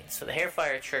settings. So the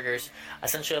hairfire triggers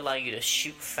essentially allow you to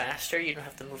shoot faster. You don't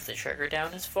have to move the trigger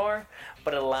down as far,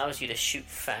 but it allows you to shoot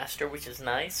faster, which is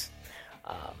nice.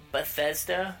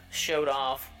 Bethesda showed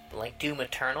off like Doom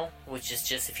Eternal, which is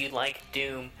just, if you like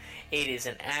Doom, it is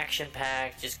an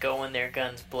action-packed, just go in there,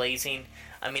 guns blazing.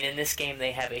 I mean, in this game,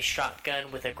 they have a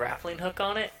shotgun with a grappling hook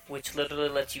on it, which literally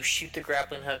lets you shoot the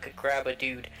grappling hook, grab a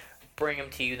dude, bring him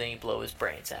to you, then you blow his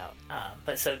brains out.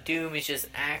 But so Doom is just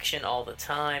action all the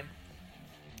time.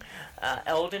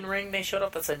 Elden Ring, they showed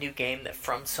up. That's a new game that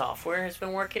From Software has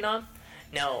been working on.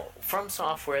 Now, From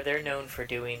Software, they're known for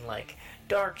doing like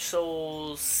Dark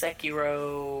Souls,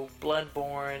 Sekiro,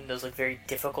 Bloodborne. Those look very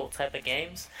difficult type of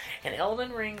games. And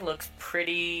Elden Ring looks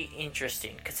pretty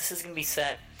interesting, because this is going to be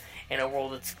set in a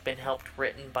world that's been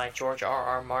written by George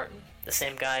R.R. Martin, the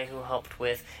same guy who helped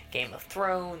with Game of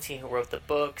Thrones, he who wrote the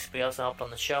books, but he also helped on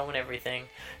the show and everything.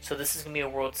 So this is going to be a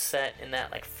world set in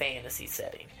that like fantasy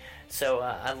setting. So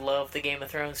I love the Game of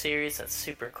Thrones series, that's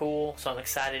super cool, so I'm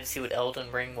excited to see what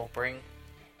Elden Ring will bring.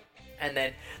 And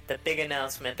then the big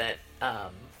announcement that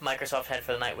Microsoft had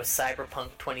for the night was Cyberpunk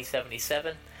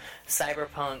 2077.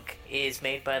 Cyberpunk is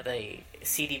made by the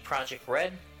CD Projekt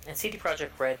Red. And CD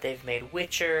Projekt Red, they've made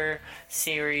Witcher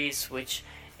series, which,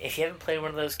 if you haven't played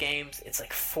one of those games, it's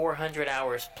like 400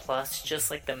 hours plus, just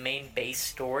like the main base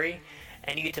story.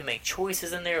 And you get to make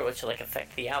choices in there, which like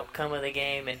affect the outcome of the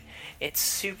game. And it's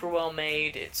super well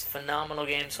made. It's a phenomenal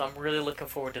game, so I'm really looking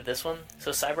forward to this one. So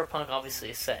Cyberpunk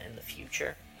obviously is set in the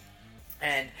future.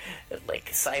 And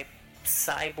like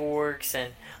cyborgs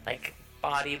and like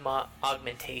body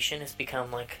augmentation has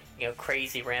become like, you know,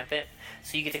 crazy rampant.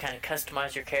 So you get to kind of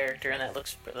customize your character, and that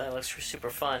looks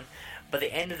super fun. But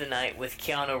the end of the night with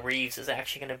Keanu Reeves is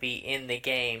actually going to be in the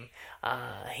game.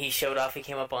 He showed off. He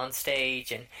came up on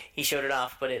stage and he showed it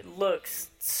off, but it looks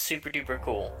super duper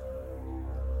cool.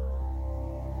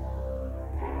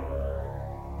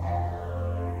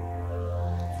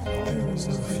 There is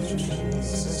no future that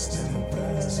exists in the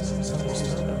past. Time's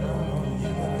turning around, you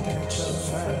gotta catch up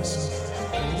fast.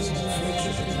 There is no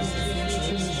future in the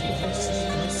past.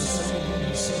 The same when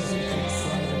you say you can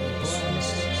fly in the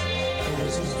blast. There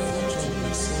is no future that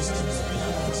exists in the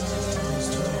past. Time's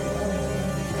turning around,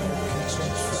 you gotta catch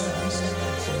up fast.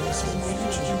 There is no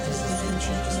future because the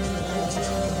future is the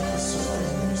past. So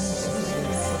when you say you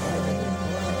can fly in the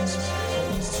blast.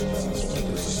 It's too much for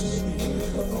the city.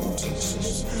 Oh,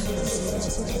 teachers.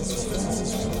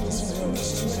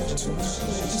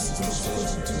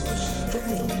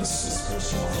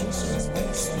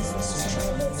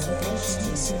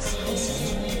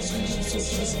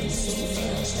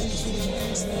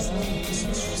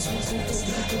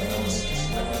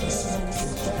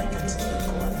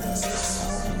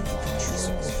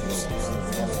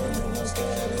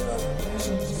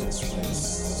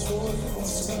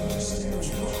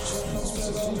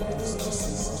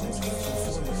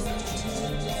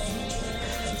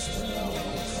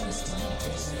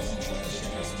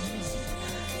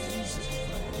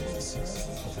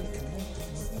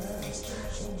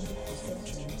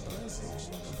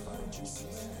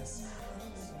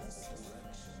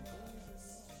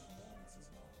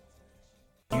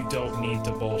 don't need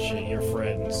to bullshit your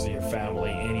friends, your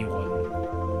family,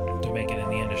 anyone to make it in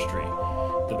the industry.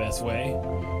 The best way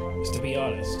is to be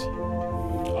honest.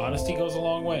 Honesty goes a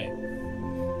long way.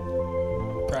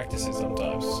 Practice it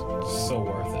sometimes. It's so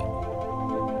worth it.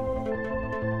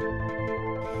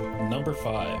 Number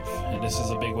 5, and this is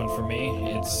a big one for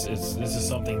me. This is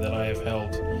something that I have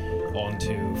held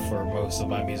onto for most of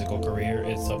my musical career.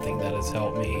 It's something that has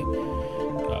helped me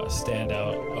stand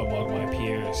out among my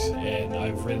peers, and I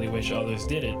really wish others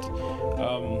did it.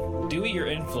 Do what your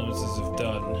influences have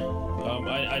done.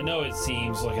 I know it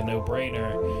seems like a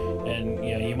no-brainer, and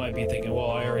you might be thinking,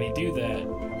 well, I already do that.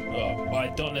 I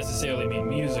don't necessarily mean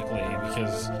musically,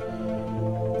 because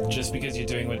just because you're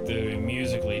doing what they're doing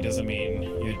musically doesn't mean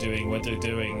you're doing what they're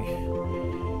doing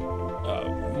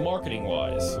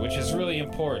marketing-wise, which is really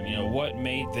important. What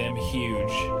made them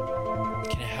huge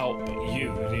can help you.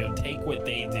 Take what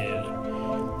they did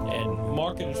and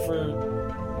market it for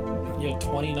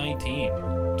 2019,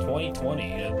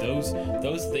 2020.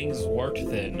 Those things worked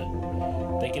then.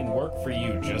 They can work for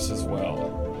you just as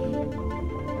well.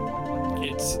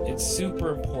 It's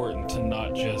super important to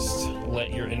not just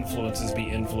let your influences be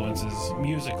influences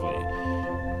musically.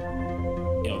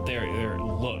 Their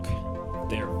look,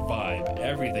 their vibe,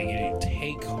 everything. You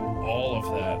take all of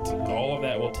that. All of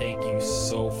that will take you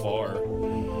so far.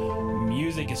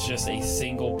 Music is just a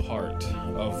single part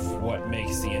of what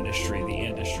makes the industry the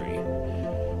industry.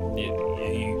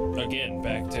 Again,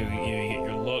 back to you get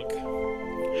your look,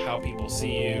 how people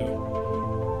see you,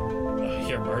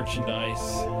 your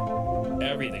merchandise,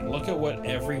 everything. Look at what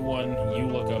everyone you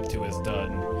look up to has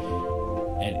done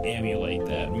and emulate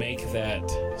that. Make that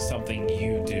something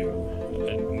you do.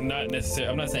 Not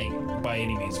necessarily, I'm not saying by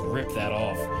any means rip that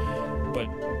off, but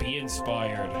be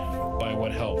inspired by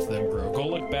what helps them grow. Go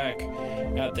look back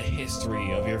at the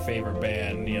history of your favorite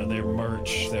band, their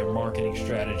merch, their marketing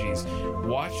strategies.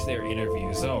 Watch their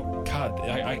interviews. Oh God,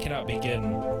 I cannot begin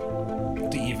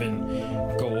to even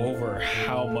go over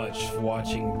how much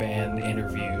watching band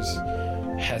interviews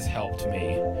has helped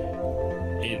me.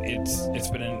 It's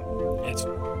been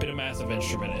a massive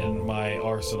instrument in my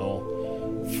arsenal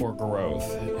for growth,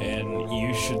 and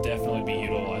you should definitely be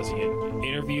utilizing it.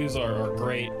 Interviews are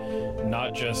great,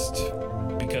 not just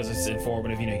because it's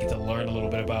informative. You get to learn a little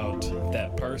bit about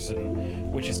that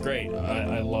person, which is great.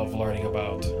 I love learning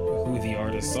about who the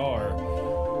artists are,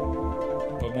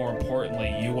 but more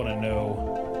importantly, you want to know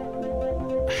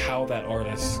how that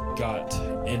artist got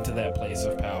into that place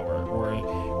of power,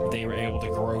 where they were able to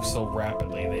grow so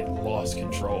rapidly they lost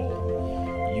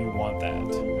control. You want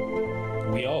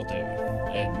that. We all do.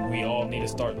 And we all need to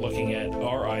start looking at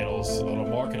our idols on a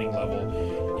marketing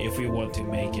level if we want to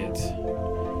make it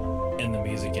in the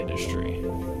music industry.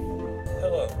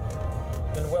 Hello,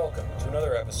 and welcome to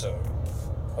another episode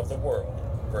of The World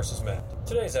vs. Matt.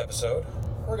 Today's episode,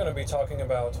 we're going to be talking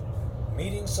about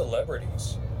meeting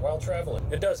celebrities while traveling.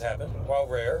 It does happen. While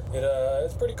rare,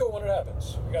 it's pretty cool when it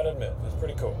happens. We gotta admit, it's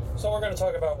pretty cool. So we're going to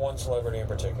talk about one celebrity in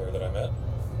particular that I met.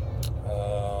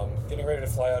 Getting ready to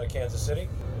fly out of Kansas City.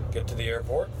 Get to the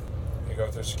airport. You go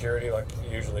through security like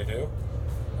you usually do.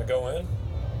 I go in,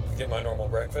 get my normal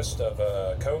breakfast of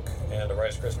Coke and a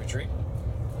Rice Krispie treat.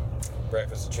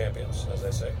 Breakfast of champions, as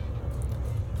they say.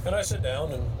 And I sit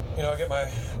down and, I get my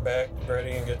bag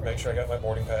ready and make sure I got my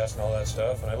boarding pass and all that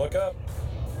stuff. And I look up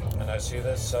and I see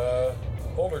this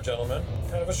older gentleman,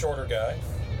 kind of a shorter guy,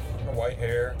 white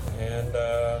hair, and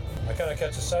I kind of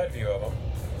catch a side view of him.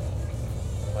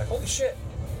 I'm like, holy shit,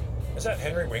 is that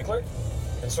Henry Winkler?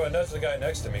 And so I nudge the guy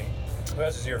next to me, who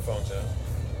has his earphones in,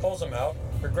 pulls them out,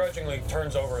 begrudgingly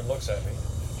turns over and looks at me,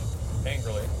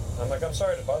 angrily. I'm like, I'm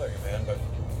sorry to bother you, man, but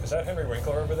is that Henry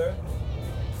Winkler over there?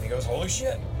 And he goes, holy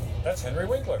shit, that's Henry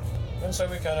Winkler. And so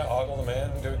we kind of ogle the man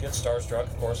and get starstruck,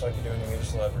 of course, like you do when you meet a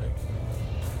celebrity.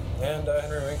 And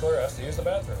Henry Winkler has to use the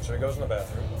bathroom, so he goes in the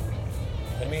bathroom.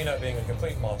 And me not being a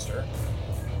complete monster,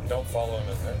 don't follow him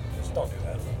in there. Just don't do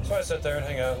that. So I sit there and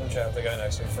hang out and chat with the guy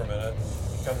next to me for a minute.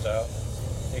 He comes out.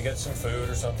 He gets some food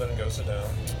or something and goes sit down.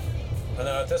 And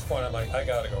then at this point, I'm like, I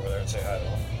gotta go over there and say hi to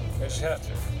him. I just have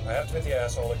to. I have to be the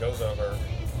asshole that goes over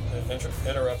and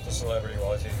interrupt the celebrity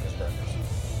while he's eating his breakfast.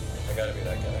 I gotta be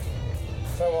that guy.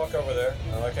 So I walk over there.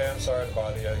 I'm like, hey, I'm sorry to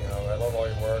bother you. I love all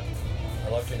your work. I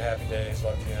loved you in Happy Days.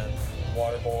 Loved you in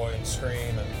Waterboy and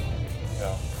Scream. And,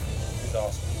 he's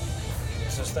awesome. He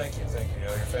says, thank you.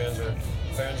 Your fans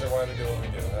are why we do what we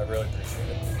do. I really appreciate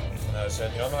it. And I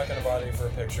said, I'm not going to bother you for a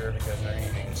picture because you're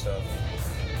eating and stuff.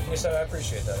 And he said, I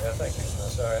appreciate that. Yeah, thank you. And I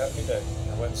said, all right, have a good day.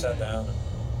 I went and sat down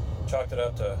and chalked it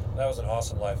up to, that was an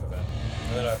awesome life event.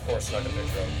 And then I, of course, snuck a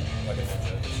picture of him like a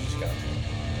ninja. Just got to.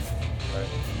 Right.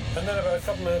 And then about a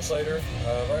couple minutes later,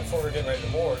 right before we're getting ready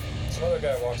to board, some other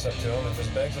guy walks up to him and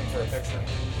just begs him for a picture.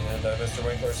 And Mr.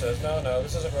 Winkler says, no,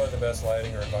 this isn't really the best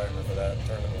lighting or environment for that, and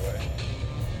turned him away.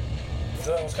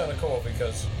 So that was kind of cool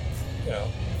because, you know,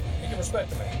 you can respect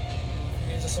the man.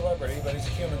 He's a celebrity, but he's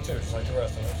a human too, just like the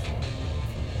rest of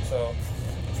us. So,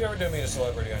 if you ever do meet a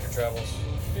celebrity on your travels,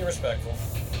 be respectful.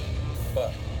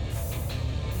 But,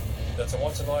 that's a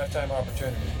once-in-a-lifetime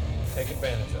opportunity. Take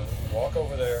advantage of it. Walk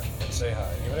over there and say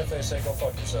hi. Even if they say go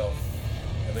fuck yourself,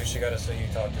 at least you gotta say you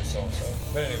talked to so-and-so.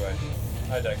 But anyway,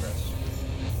 I digress.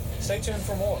 Stay tuned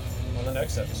for more on the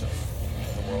next episode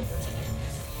of The World vs.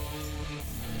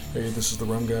 Hey, this is the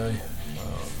Rum Guy.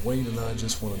 Wayne and I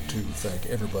just wanted to thank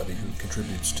everybody who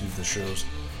contributes to the shows.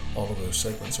 All of those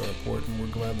segments are important. We're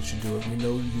glad that you do it. We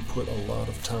know you put a lot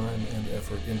of time and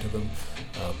effort into them.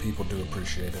 People do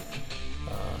appreciate it.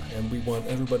 And we want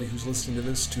everybody who's listening to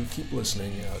this to keep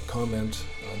listening, comment,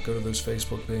 go to those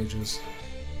Facebook pages,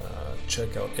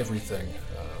 check out everything.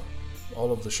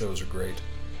 All of the shows are great,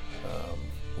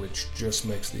 which just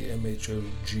makes the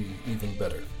MHOG even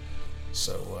better.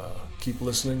 So keep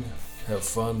listening, have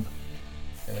fun,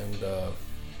 and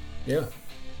yeah,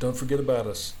 don't forget about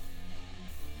us.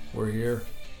 We're here,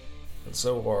 and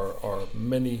so are our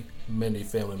many, many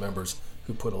family members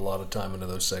who put a lot of time into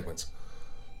those segments.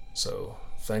 So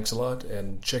thanks a lot,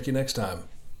 and check you next time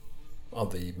on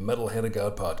the Metal Hand of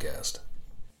God podcast.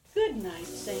 Good night,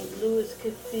 St. Louis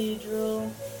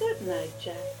Cathedral. Good night,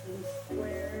 Jackson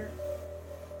Square.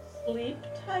 Sleep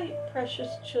tight, precious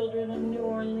children of New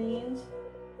Orleans.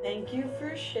 Thank you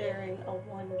for sharing a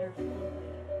wonderful day.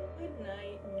 Good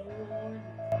night, New Orleans.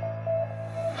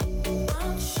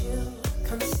 Won't you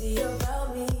come see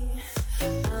about me?